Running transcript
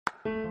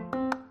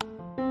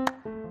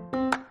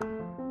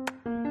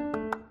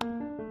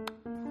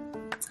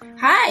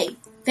Hi,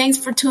 thanks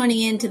for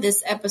tuning in to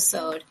this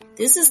episode.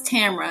 This is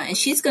Tamara, and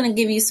she's going to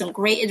give you some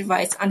great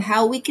advice on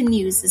how we can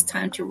use this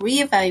time to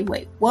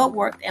reevaluate what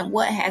worked and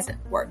what hasn't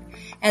worked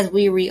as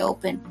we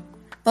reopen.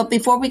 But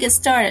before we get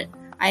started,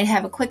 I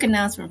have a quick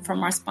announcement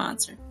from our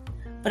sponsor.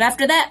 But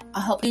after that,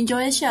 I hope you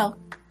enjoy the show.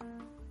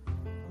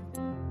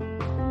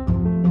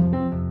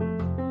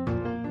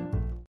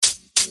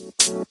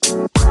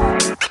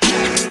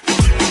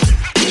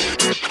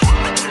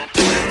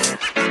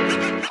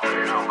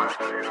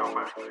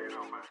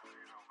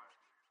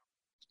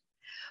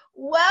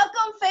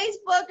 Welcome,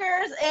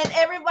 Facebookers and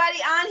everybody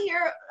on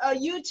here,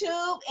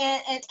 YouTube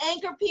and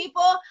Anchor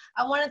people.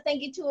 I want to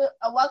thank you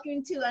welcome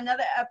you to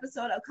another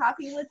episode of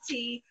Coffee with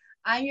Tea.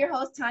 I'm your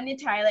host, Tanya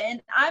Tyler,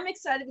 and I'm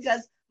excited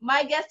because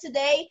my guest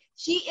today,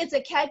 she is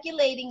a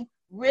calculating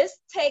risk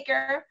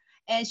taker,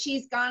 and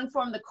she's gone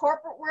from the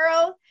corporate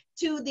world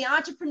to the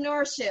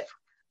entrepreneurship,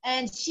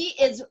 and she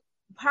is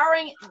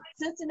powering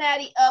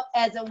Cincinnati up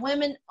as a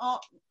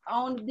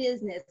women-owned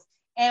business.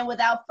 And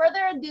without further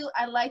ado,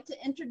 I'd like to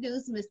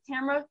introduce Ms.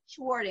 Tamara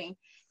Schwarting,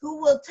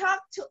 who will talk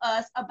to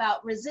us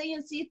about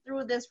resiliency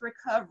through this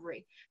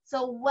recovery.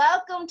 So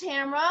welcome,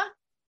 Tamara.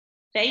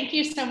 Thank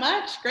you so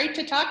much. Great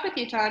to talk with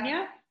you,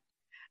 Tanya.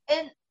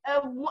 And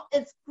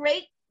it's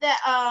great that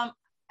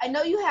I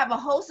know you have a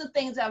host of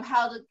things of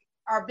how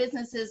our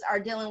businesses are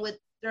dealing with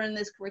during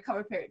this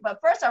recovery period. But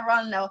first, I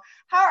want to know,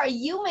 how are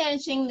you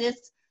managing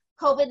this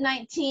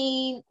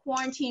COVID-19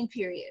 quarantine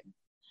period?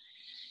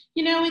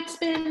 You know, it's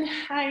been,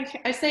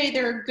 I say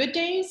there are good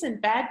days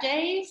and bad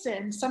days,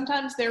 and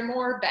sometimes there are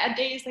more bad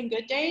days than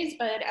good days,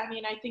 but I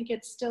mean, I think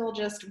it's still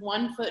just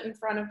one foot in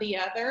front of the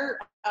other.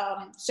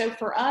 So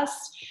for us,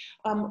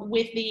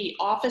 with the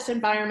office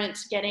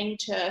environments getting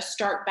to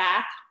start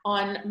back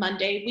on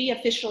Monday, we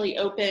officially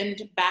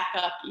opened back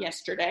up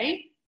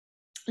yesterday.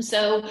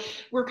 So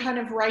we're kind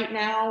of right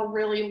now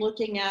really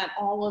looking at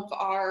all of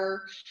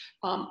our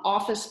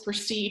office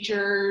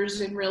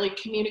procedures and really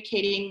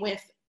communicating with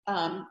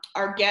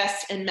our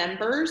guests and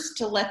members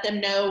to let them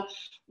know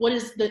what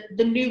does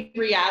the new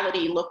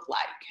reality look like.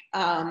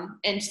 And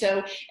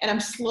I'm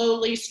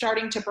slowly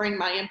starting to bring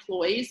my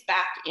employees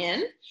back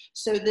in.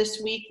 So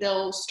this week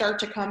they'll start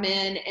to come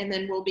in, and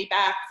then we'll be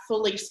back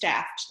fully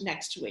staffed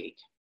next week.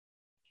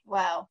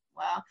 Wow.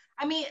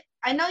 I mean,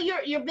 I know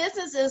your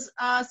business is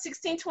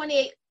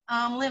 1628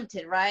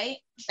 Limited, right?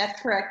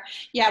 That's correct.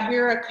 Yeah,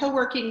 we're a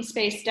co-working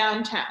space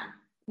downtown.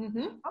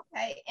 Mm-hmm.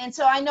 Okay. And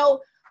so I know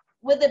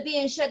with it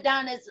being shut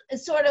down, it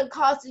sort of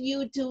caused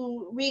you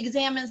to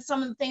re-examine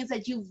some of the things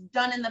that you've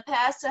done in the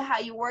past to how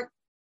you work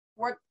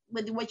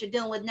with what you're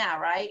dealing with now,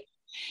 right?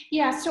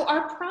 Yeah, so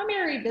our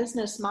primary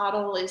business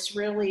model is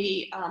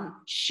really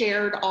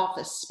shared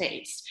office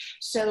space.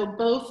 So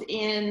both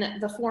in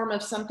the form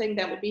of something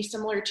that would be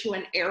similar to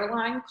an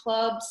airline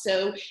club.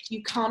 So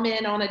you come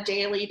in on a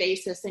daily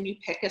basis and you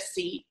pick a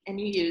seat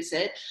and you use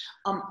it,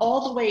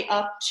 all the way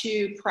up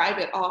to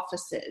private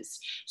offices.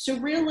 So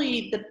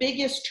really the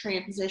biggest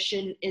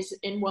transition is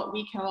in what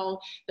we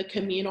call the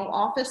communal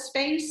office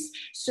space.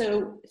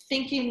 So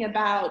thinking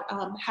about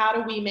how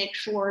do we make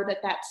sure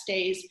that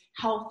stays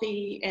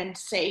healthy and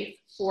safe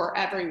for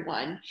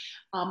everyone.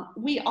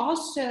 We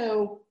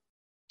also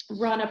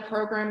run a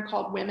program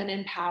called Women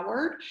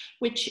Empowered,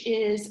 which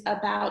is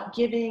about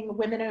giving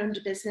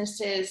women-owned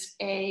businesses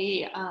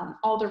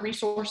all the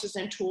resources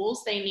and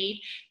tools they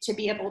need to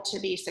be able to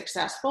be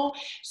successful.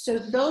 So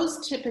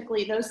those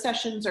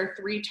sessions are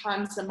 3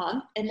 times a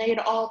month, and they had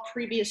all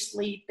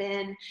previously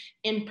been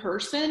in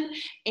person.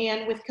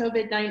 And with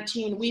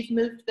COVID-19, we've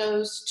moved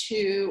those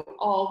to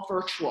all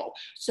virtual.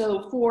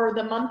 So for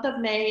the month of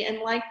May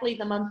and likely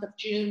the month of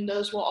June,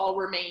 those will all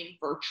remain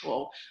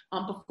virtual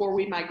before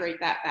we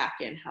migrate that back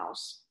in-house.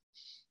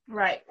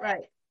 Right.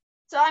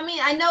 So, I mean,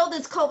 I know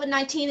this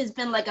COVID-19 has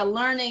been like a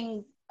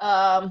learning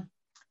curve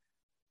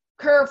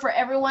for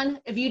everyone.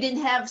 If you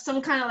didn't have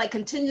some kind of like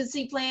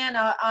contingency plan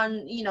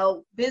on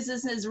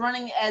businesses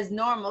running as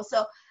normal.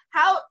 So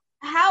how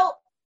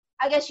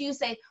I guess you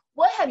say,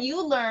 what have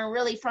you learned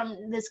really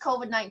from this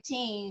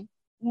COVID-19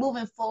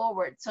 moving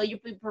forward so you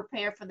be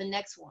prepared for the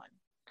next one?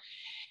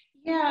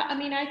 Yeah, I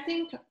mean, I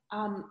think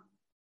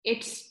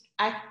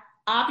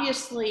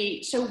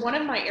obviously, so one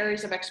of my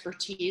areas of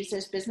expertise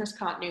is business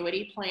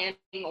continuity planning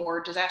or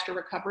disaster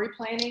recovery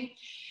planning.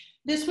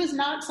 This was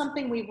not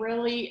something we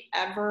really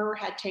ever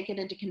had taken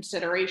into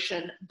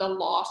consideration, the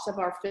loss of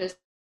our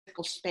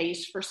physical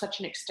space for such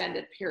an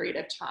extended period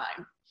of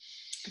time.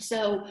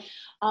 So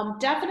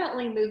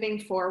definitely moving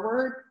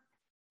forward,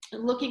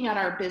 looking at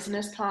our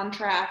business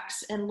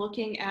contracts and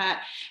looking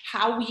at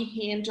how we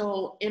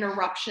handle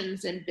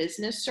interruptions in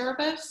business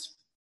service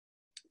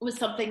was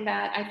something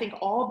that I think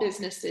all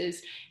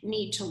businesses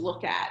need to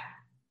look at.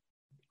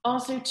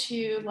 Also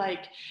to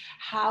like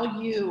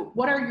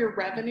what are your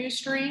revenue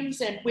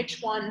streams and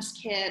which ones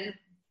can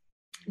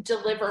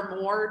deliver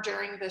more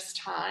during this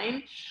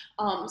time.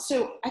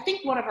 So I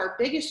think one of our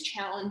biggest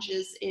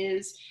challenges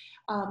is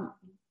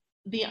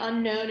the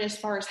unknown as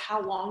far as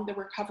how long the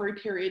recovery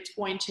period is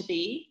going to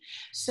be.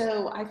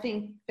 So I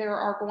think there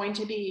are going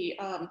to be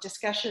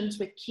discussions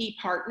with key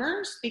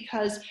partners,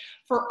 because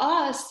for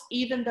us,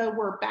 even though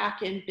we're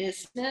back in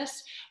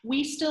business,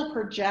 we still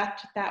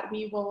project that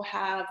we will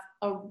have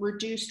a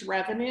reduced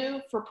revenue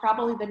for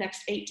probably the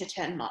next 8 to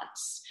 10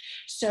 months.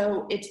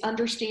 So it's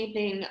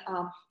understanding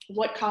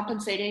what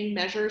compensating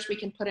measures we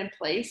can put in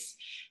place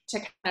to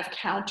kind of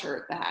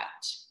counter that.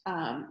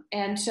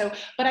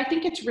 But I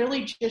think it's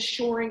really just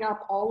shoring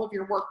up all of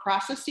your work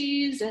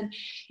processes. And,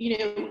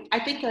 I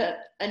think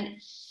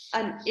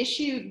an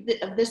issue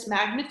of this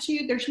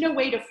magnitude, there's no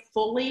way to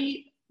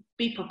fully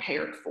be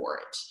prepared for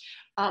it.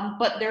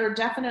 But there are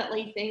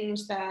definitely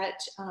things that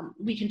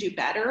we can do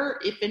better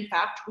if, in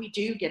fact, we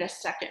do get a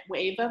second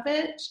wave of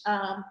it.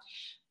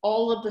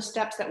 All of the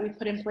steps that we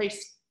put in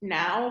place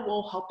now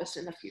will help us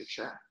in the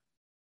future.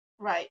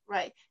 Right.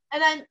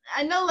 And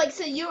I know, like,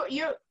 so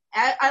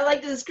I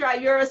like to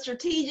describe, you're a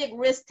strategic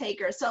risk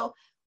taker. So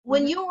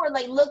when you were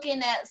like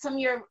looking at some of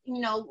your,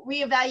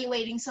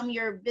 reevaluating some of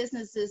your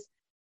businesses,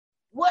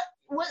 what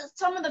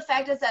some of the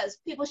factors that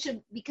people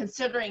should be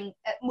considering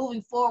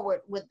moving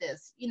forward with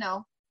this,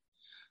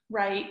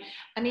 Right.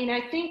 I mean,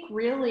 I think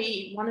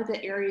really one of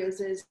the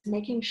areas is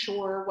making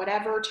sure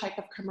whatever type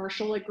of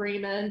commercial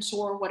agreements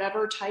or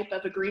whatever type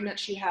of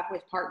agreements you have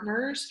with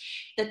partners,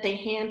 that they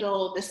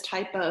handle this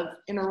type of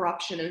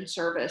interruption in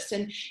service.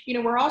 And,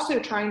 we're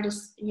also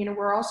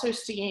we're also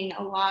seeing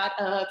a lot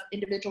of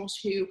individuals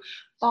who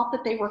thought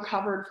that they were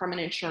covered from an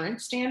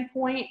insurance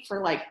standpoint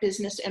for like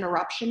business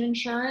interruption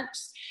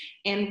insurance.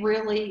 And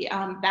really,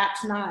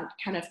 that's not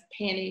kind of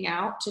panning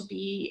out to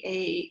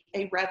be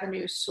a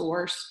revenue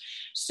source.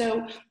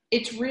 So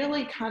it's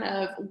really kind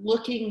of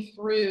looking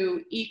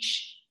through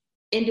each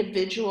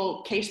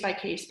individual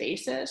case-by-case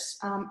basis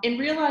and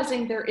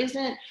realizing there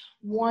isn't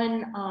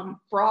one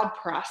broad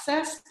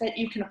process that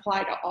you can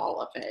apply to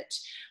all of it.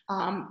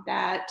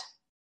 That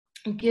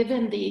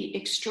given the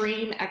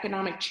extreme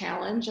economic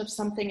challenge of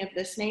something of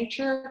this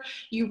nature,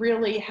 you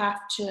really have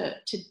to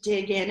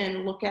dig in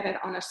and look at it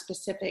on a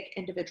specific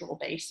individual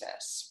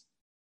basis.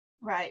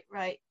 Right.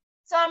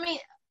 So, I mean,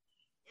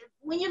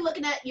 when you're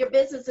looking at your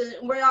businesses,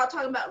 and we're all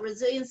talking about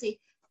resiliency,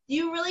 do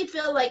you really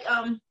feel like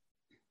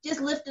just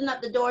lifting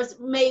up the doors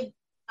may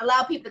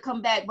allow people to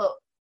come back, but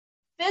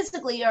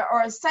physically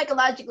or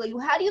psychologically,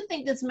 how do you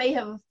think this may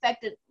have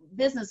affected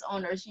business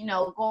owners,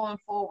 going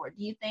forward?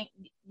 Do you think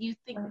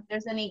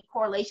there's any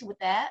correlation with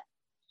that?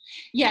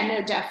 Yeah,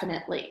 no,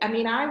 definitely. I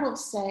mean, I will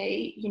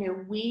say,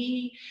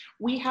 we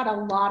had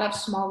a lot of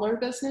smaller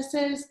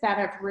businesses that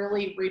have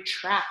really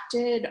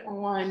retracted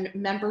on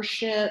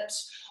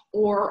memberships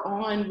or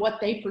on what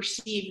they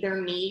perceive their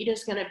need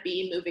is going to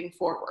be moving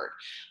forward.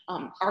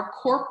 Our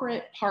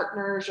corporate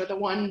partners are the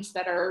ones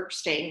that are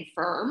staying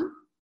firm.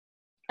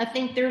 I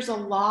think there's a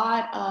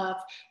lot of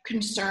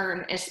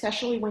concern,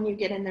 especially when you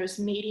get in those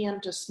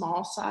medium to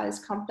small size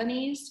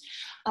companies,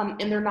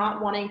 and they're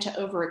not wanting to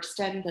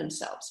overextend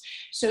themselves.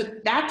 So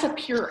that's a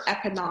pure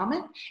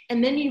economic.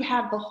 And then you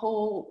have the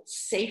whole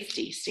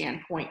safety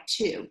standpoint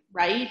too,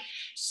 right?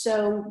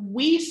 So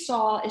we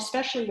saw,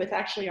 especially with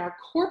actually our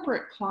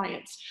corporate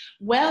clients,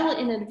 well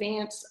in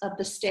advance of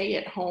the stay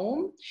at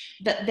home,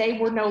 that they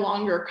were no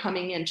longer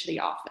coming into the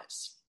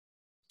office,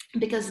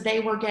 because they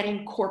were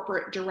getting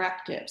corporate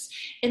directives.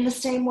 In the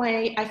same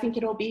way, I think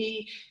it'll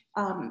be,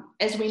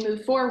 as we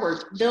move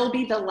forward, they'll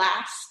be the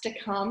last to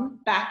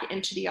come back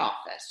into the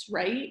office,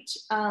 right?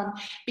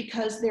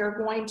 Because they're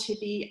going to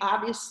be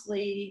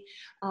obviously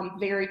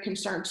very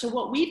concerned. So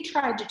what we've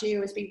tried to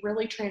do is be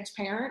really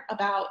transparent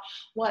about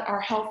what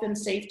our health and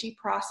safety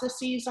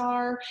processes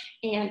are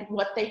and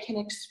what they can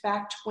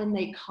expect when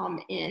they come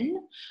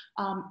in.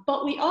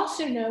 But we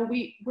also know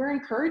we're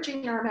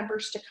encouraging our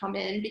members to come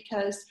in,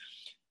 because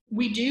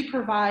we do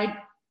provide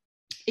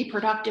a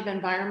productive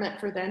environment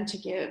for them to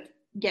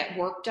get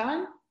work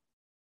done.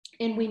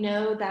 And we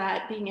know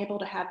that being able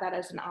to have that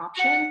as an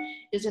option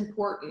is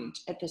important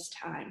at this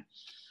time.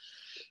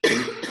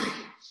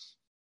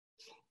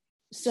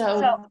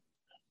 So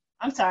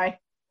I'm sorry.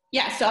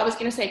 Yeah, so I was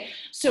going to say,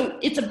 so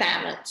it's a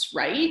balance,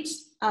 right?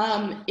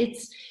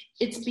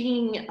 It's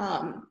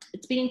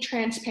being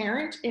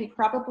transparent, and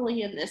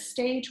probably in this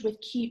stage with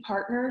key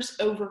partners,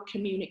 over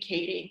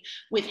communicating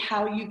with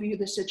how you view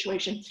the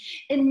situation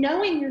and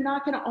knowing you're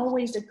not going to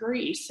always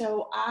agree.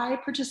 So I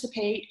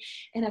participate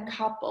in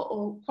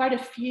quite a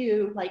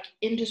few like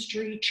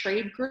industry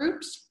trade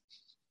groups,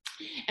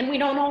 and we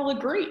don't all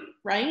agree,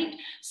 right?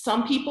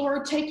 Some people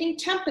are taking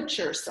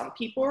temperatures, some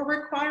people are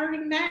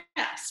requiring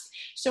masks.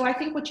 So I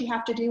think what you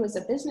have to do as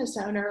a business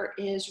owner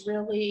is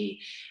really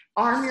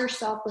arm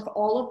yourself with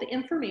all of the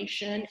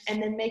information and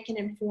then make an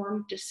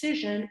informed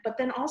decision, but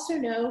then also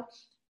know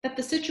that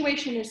the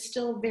situation is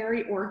still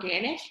very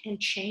organic and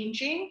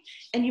changing,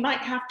 and you might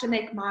have to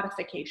make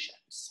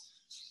modifications.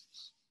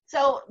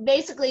 So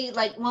basically,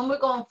 like when we're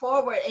going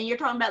forward and you're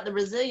talking about the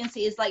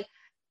resiliency, it's like,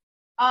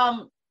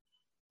 I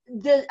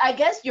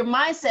guess your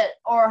mindset,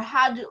 or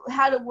how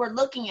we're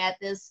looking at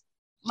this,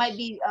 might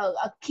be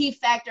a key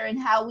factor in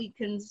how we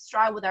can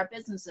strive with our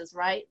businesses,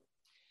 right?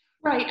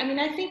 Right. I mean,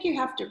 I think you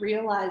have to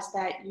realize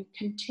that you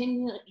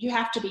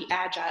have to be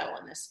agile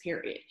in this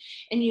period.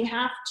 And you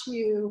have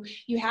to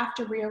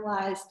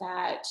realize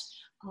that,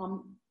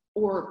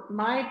 or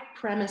my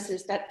premise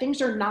is that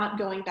things are not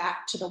going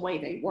back to the way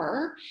they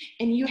were.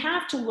 And you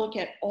have to look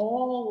at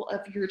all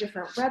of your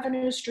different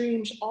revenue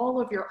streams, all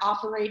of your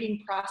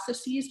operating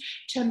processes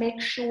to make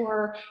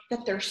sure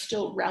that they're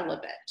still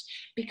relevant.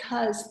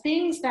 Because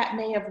things that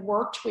may have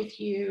worked with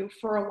you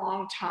for a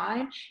long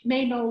time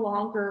may no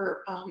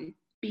longer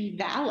be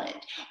valid,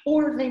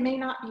 or they may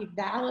not be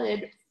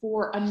valid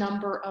for a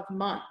number of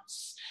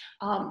months.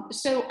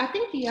 So I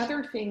think the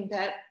other thing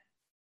that,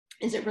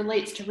 as it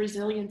relates to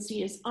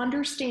resiliency, is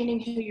understanding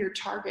who your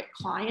target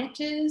client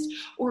is,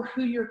 or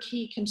who your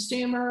key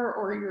consumer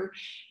or your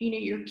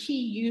key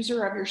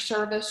user of your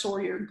service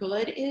or your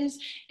good is,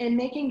 and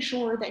making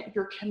sure that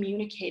you're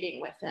communicating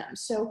with them.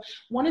 So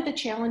one of the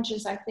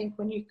challenges, I think,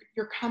 when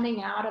you're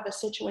coming out of a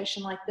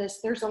situation like this,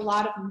 there's a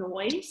lot of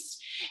noise,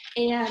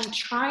 and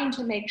trying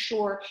to make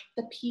sure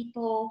the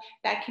people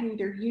that can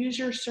either use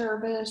your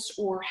service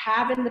or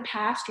have in the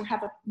past or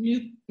have a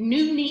new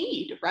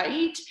need,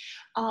 right?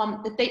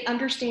 That they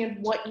understand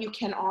what you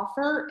can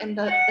offer and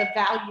the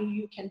value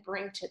you can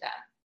bring to them.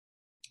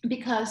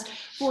 Because,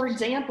 for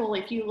example,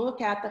 if you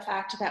look at the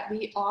fact that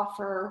we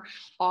offer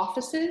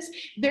offices,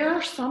 there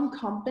are some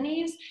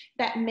companies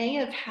that may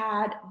have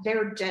had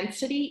their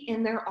density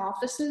in their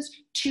offices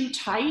too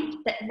tight,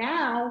 that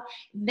now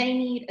they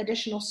need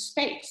additional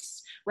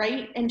space,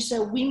 right? And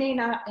so we may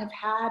not have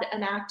had in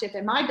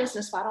my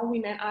business model, we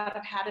may not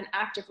have had an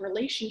active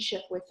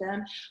relationship with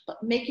them,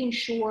 but making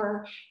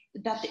sure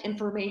that the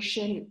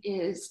information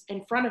is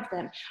in front of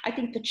them. I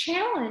think the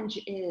challenge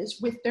is,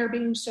 with there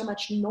being so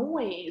much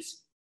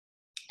noise,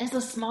 as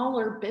a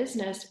smaller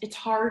business, it's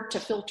hard to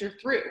filter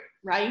through,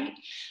 right?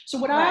 So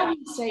what I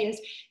always say is,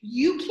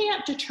 you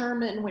can't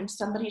determine when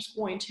somebody's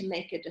going to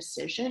make a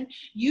decision.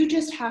 You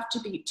just have to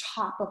be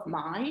top of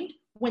mind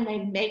when they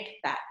make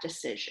that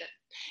decision.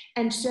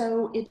 And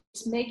so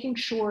it's making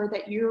sure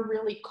that you're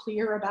really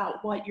clear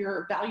about what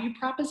your value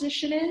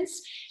proposition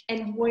is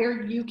and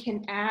where you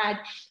can add,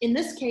 in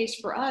this case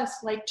for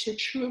us, like to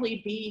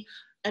truly be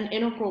an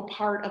integral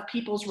part of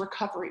people's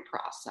recovery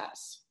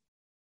process.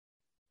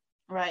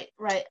 Right.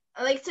 We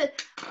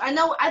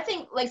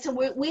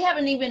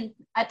haven't even,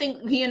 I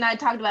think he and I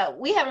talked about,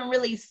 we haven't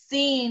really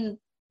seen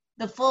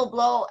the full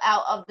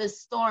blowout of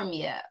this storm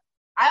yet.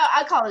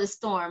 I call it a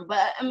storm,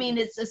 but I mean,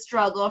 it's a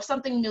struggle or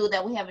something new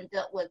that we haven't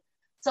dealt with.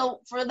 So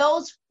for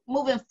those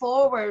moving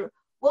forward,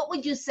 what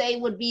would you say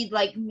would be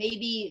like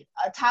maybe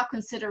a top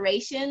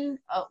consideration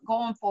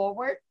going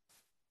forward?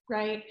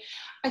 Right.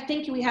 I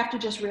think we have to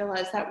just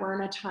realize that we're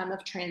in a time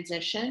of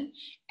transition,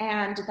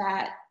 and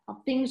that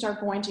things are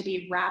going to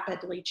be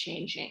rapidly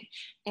changing.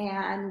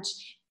 And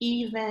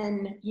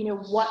even,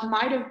 what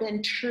might have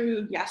been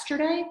true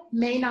yesterday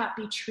may not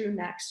be true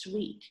next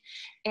week.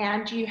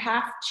 And you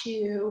have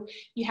to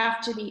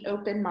be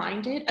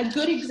open-minded. A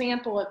good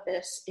example of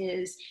this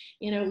is,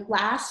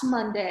 last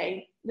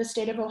Monday, the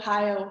state of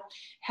Ohio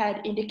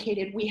had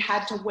indicated we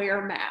had to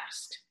wear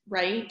masks,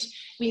 right?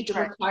 We had to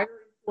require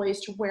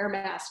employees to wear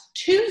masks.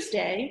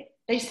 Tuesday,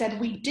 they said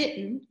we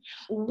didn't.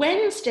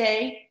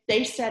 Wednesday,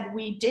 they said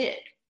we did.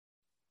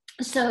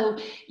 So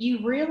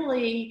you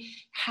really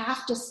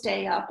have to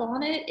stay up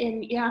on it,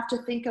 and you have to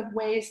think of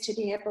ways to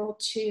be able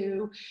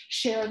to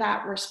share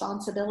that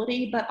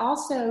responsibility, but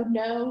also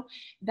know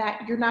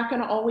that you're not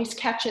going to always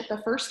catch it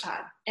the first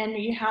time. And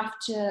you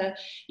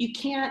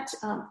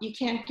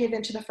can't give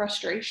into the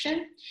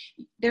frustration.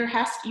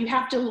 You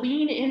have to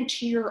lean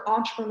into your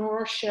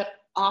entrepreneurship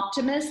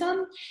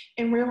optimism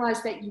and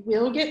realize that you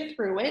will get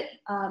through it.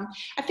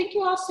 I think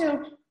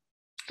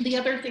the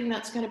other thing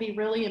that's going to be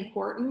really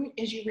important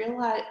is you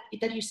realize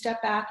that you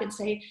step back and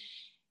say,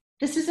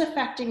 this is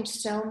affecting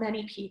so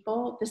many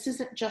people. This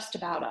isn't just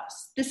about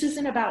us. This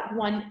isn't about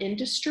one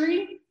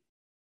industry.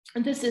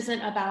 And this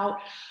isn't about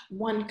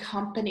one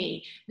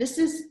company. This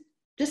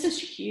is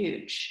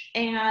huge.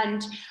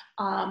 And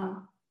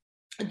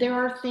there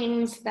are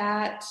things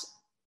that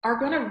are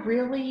going to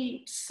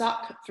really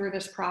suck through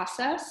this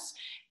process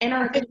and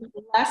are going to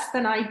be less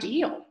than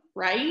ideal,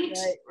 right?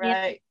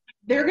 Right.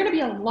 There are going to be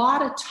a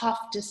lot of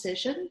tough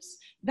decisions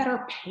that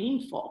are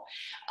painful.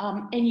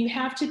 And you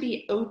have to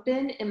be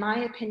open, in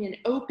my opinion,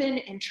 open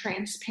and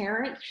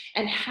transparent,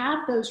 and have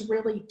those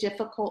really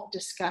difficult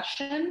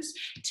discussions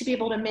to be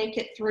able to make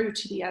it through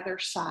to the other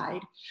side.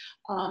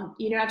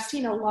 I've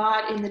seen a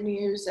lot in the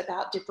news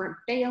about different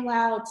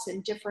bailouts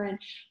and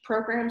different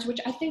programs, which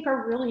I think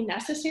are really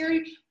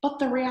necessary. But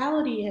the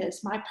reality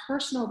is, my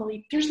personal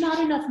belief, there's not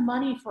enough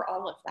money for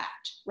all of that,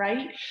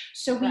 right?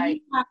 So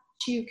we have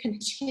to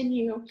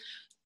continue,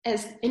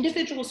 as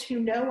individuals who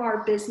know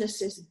our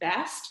businesses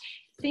best,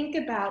 think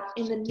about,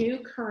 in the new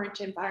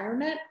current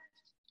environment,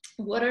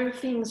 what are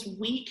things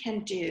we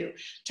can do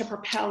to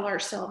propel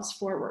ourselves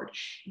forward?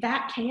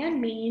 That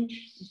can mean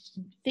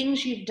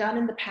things you've done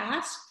in the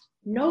past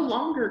no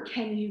longer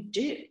can you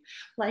do.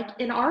 Like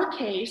in our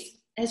case,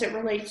 as it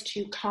relates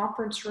to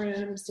conference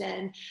rooms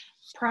and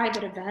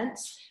private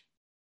events,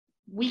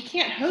 we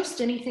can't host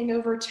anything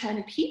over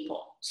 10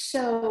 people.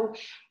 So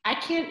I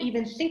can't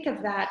even think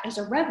of that as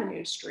a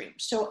revenue stream.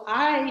 So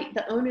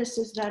the onus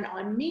is then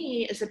on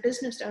me as a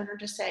business owner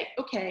to say,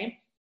 okay,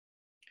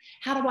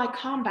 how do I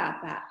combat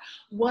that?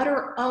 What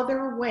are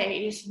other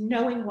ways,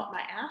 knowing what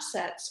my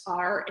assets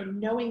are and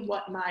knowing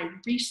what my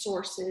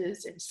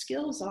resources and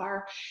skills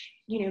are,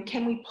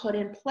 can we put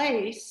in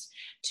place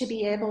to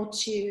be able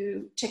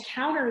to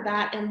counter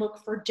that and look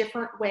for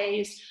different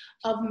ways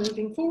of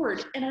moving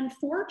forward? And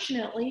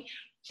unfortunately,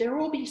 there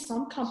will be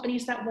some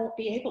companies that won't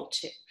be able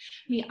to.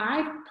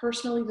 I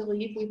personally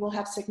believe we will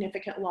have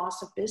significant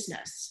loss of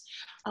business.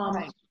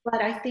 Right.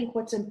 But I think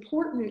what's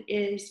important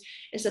is,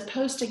 as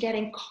opposed to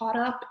getting caught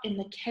up in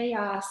the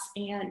chaos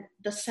and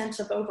the sense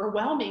of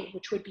overwhelming,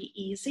 which would be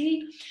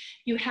easy,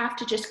 you have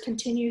to just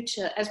continue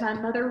to, as my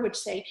mother would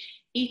say,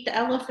 eat the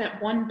elephant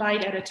one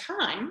bite at a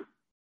time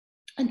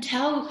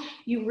until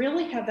you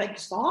really have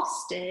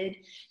exhausted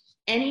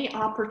any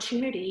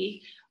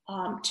opportunity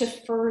to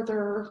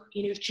further,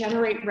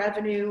 generate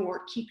revenue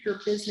or keep your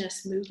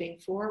business moving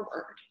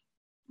forward.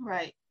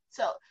 Right.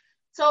 So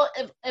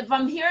if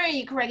I'm hearing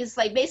you correct, it's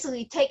like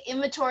basically take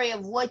inventory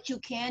of what you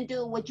can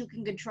do, what you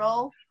can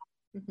control,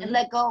 and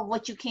let go of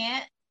what you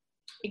can't.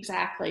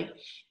 Exactly.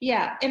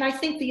 Yeah. And I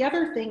think the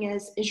other thing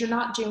is you're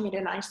not doing it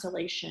in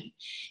isolation.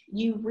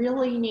 You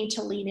really need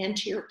to lean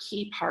into your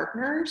key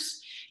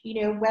partners,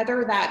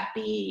 whether that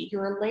be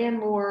your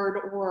landlord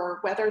or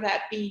whether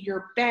that be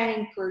your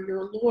bank or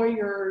your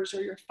lawyers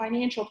or your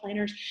financial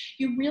planners.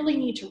 You really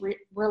need to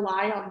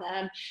rely on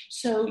them.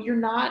 So you're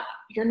not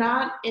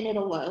in it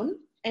alone,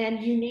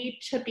 and you need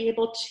to be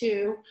able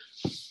to,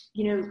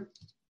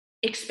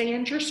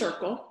 expand your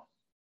circle.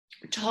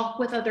 Talk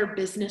with other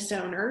business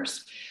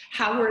owners.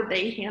 How are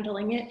they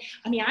handling it?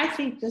 I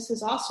think this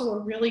is also a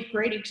really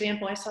great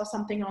example. I saw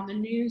something on the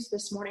news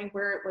this morning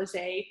where it was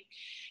a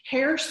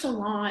hair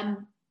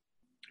salon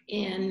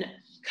in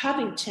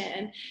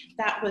Covington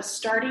that was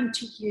starting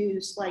to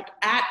use like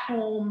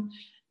at-home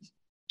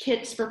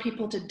kits for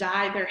people to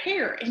dye their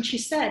hair. And she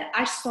said,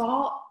 I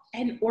saw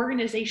an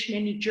organization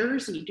in New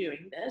Jersey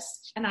doing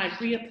this, and I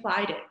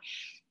reapplied it.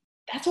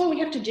 That's what we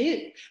have to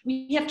do.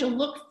 We have to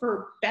look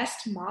for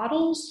best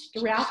models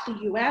throughout the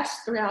U.S.,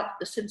 throughout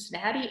the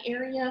Cincinnati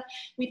area.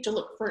 We have to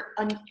look for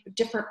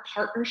different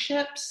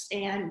partnerships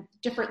and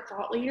different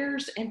thought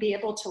leaders and be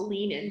able to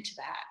lean into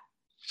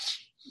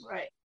that.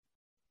 Right.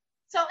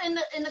 So in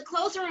the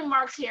closing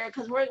remarks here,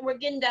 because we're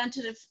getting down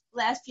to the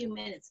last few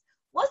minutes,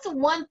 what's the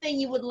one thing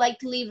you would like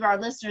to leave our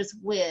listeners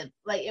with,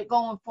 like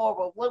going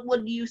forward? What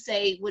would you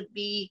say would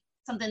be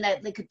something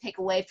that they could take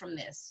away from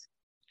this?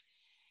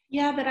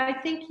 Yeah, but I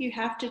think you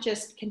have to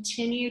just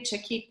continue to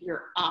keep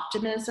your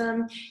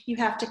optimism. You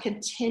have to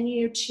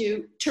continue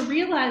to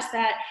realize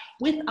that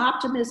with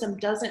optimism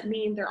doesn't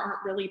mean there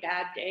aren't really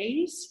bad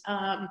days.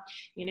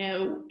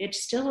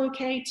 It's still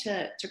okay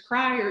to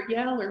cry or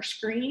yell or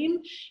scream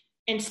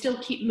and still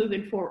keep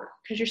moving forward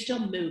because you're still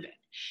moving.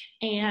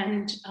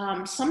 And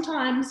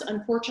sometimes,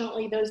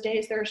 unfortunately, those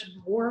days there's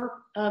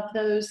more of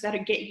those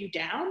that get you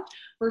down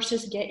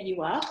versus get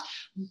you up,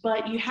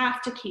 but you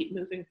have to keep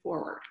moving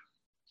forward.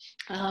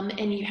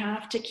 And you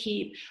have to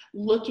keep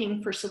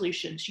looking for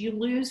solutions. You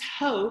lose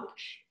hope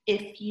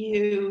if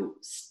you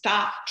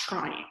stop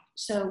trying.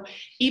 So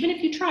even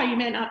if you try, you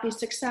may not be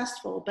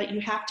successful, but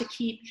you have to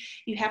keep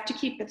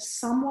it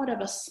somewhat of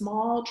a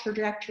small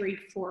trajectory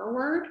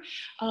forward.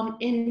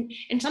 And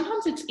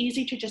sometimes it's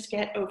easy to just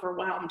get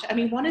overwhelmed.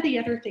 One of the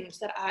other things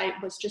that I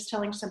was just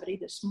telling somebody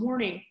this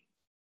morning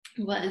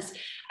was,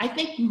 I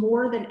think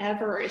more than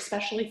ever,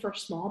 especially for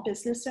small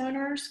business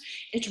owners,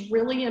 it's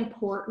really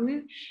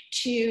important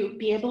to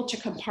be able to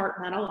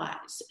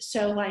compartmentalize.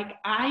 So like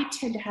I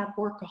tend to have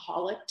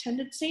workaholic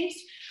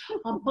tendencies,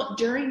 but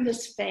during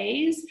this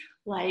phase,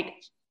 like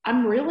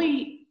I'm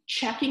really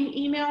checking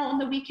email on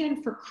the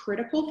weekend for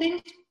critical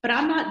things, but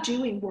I'm not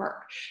doing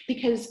work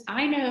because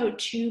I know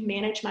to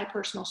manage my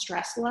personal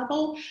stress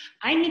level,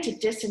 I need to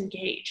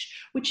disengage,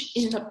 which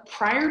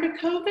prior to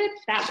COVID,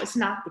 that was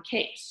not the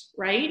case,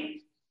 right?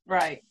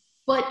 Right.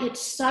 But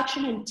it's such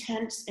an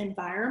intense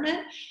environment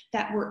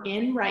that we're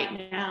in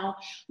right now,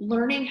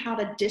 learning how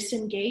to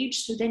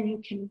disengage so then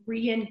you can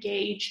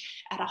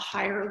re-engage at a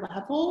higher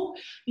level,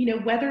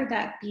 whether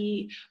that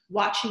be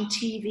watching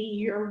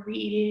TV or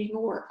reading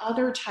or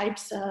other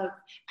types of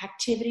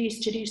activities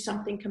to do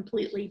something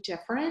completely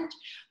different.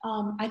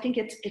 I think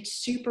it's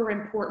super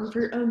important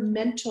for your own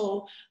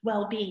mental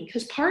well-being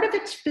because part of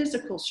it's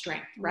physical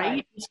strength,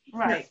 right?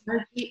 Right.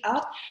 Energy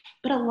up,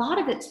 but a lot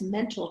of it's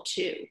mental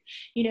too.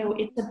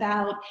 It's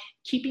about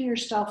keeping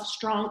yourself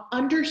strong,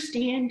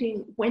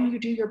 understanding when you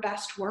do your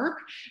best work.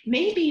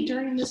 Maybe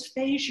during this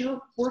phase, you're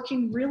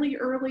working really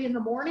early in the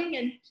morning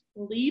and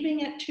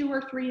leaving at 2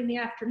 or 3 in the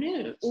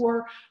afternoon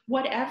or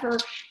whatever,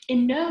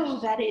 and know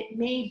that it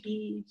may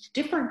be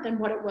different than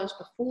what it was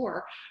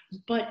before,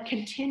 but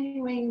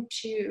continue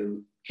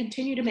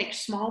to make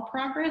small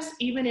progress,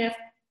 even if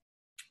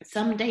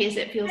some days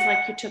it feels like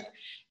you took,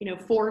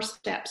 4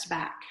 steps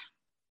back.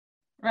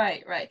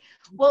 Right, right.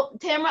 Well,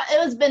 Tamara, it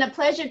has been a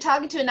pleasure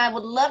talking to you, and I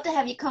would love to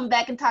have you come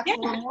back and talk a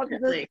little more.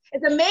 Because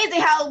it's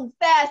amazing how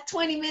fast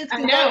 20 minutes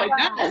can go by.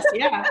 It does,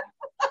 yeah.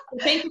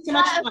 Well, thank you so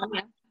much,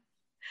 Tanya.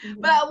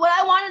 But what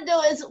I want to do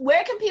is,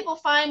 where can people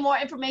find more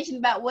information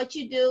about what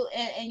you do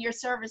and your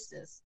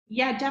services?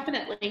 Yeah,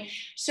 definitely.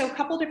 So a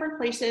couple different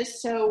places.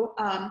 So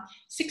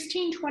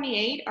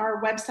 1628,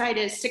 our website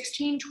is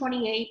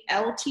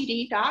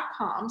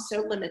 1628ltd.com,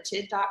 so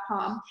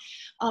limited.com.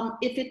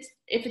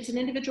 If it's an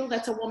individual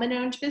that's a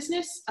woman-owned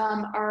business,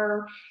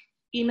 our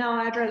email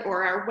address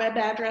or our web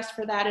address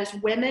for that is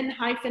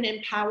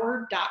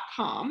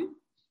women-empowered.com.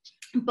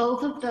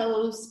 Both of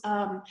those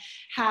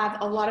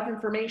have a lot of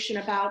information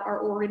about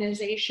our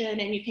organization,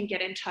 and you can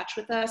get in touch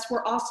with us.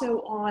 We're also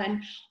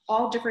on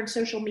all different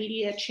social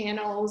media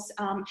channels.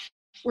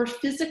 We're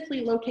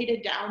physically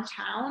located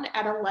downtown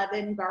at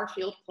 11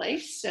 Garfield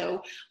Place.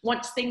 So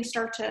once things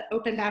start to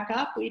open back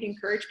up, we'd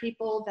encourage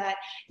people that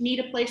need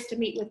a place to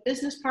meet with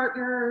business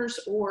partners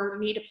or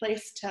need a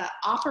place to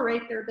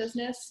operate their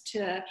business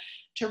to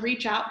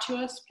reach out to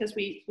us, because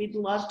we'd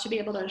love to be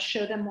able to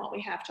show them what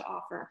we have to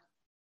offer.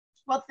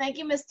 Well, thank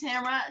you, Ms.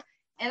 Tamara.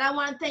 And I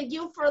want to thank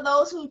you for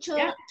those who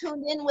tuned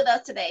in with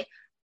us today.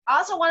 I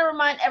also want to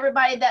remind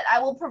everybody that I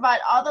will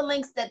provide all the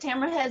links that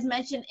Tamara has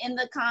mentioned in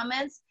the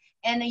comments,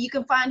 and you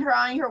can find her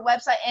on her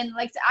website. And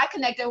like I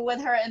connected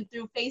with her and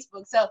through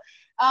Facebook. So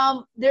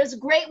there's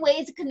great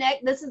ways to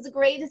connect. This is the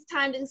greatest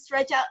time to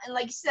stretch out and,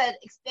 like you said,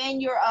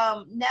 expand your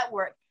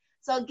network.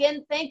 So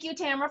again, thank you,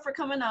 Tamara, for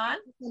coming on.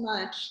 Thank you so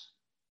much.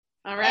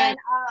 All right.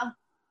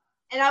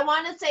 And I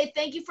want to say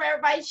thank you for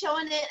everybody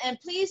showing it, and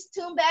please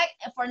tune back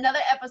for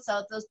another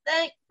episode. So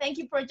thank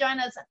you for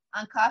joining us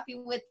on Coffee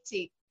with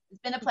T.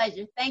 It's been a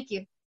pleasure. Thank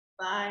you.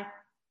 Bye.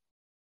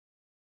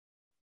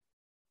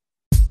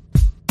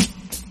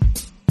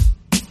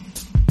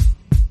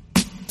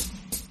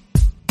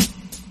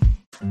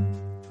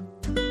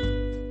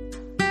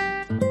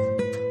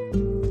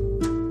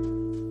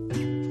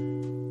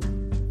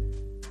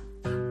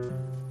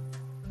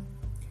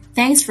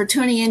 Thanks for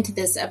tuning in to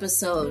this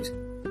episode.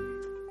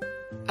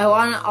 I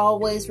want to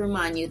always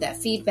remind you that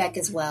feedback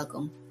is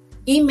welcome.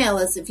 Email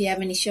us if you have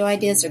any show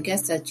ideas or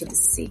guests that you'd like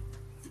to see.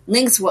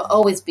 Links will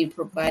always be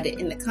provided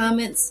in the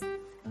comments.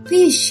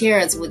 Please share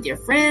us with your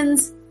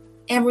friends.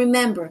 And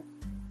remember,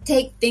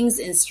 take things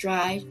in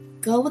stride,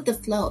 go with the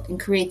flow, and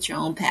create your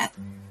own path.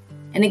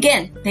 And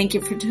again, thank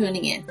you for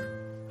tuning in.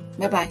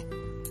 Bye-bye.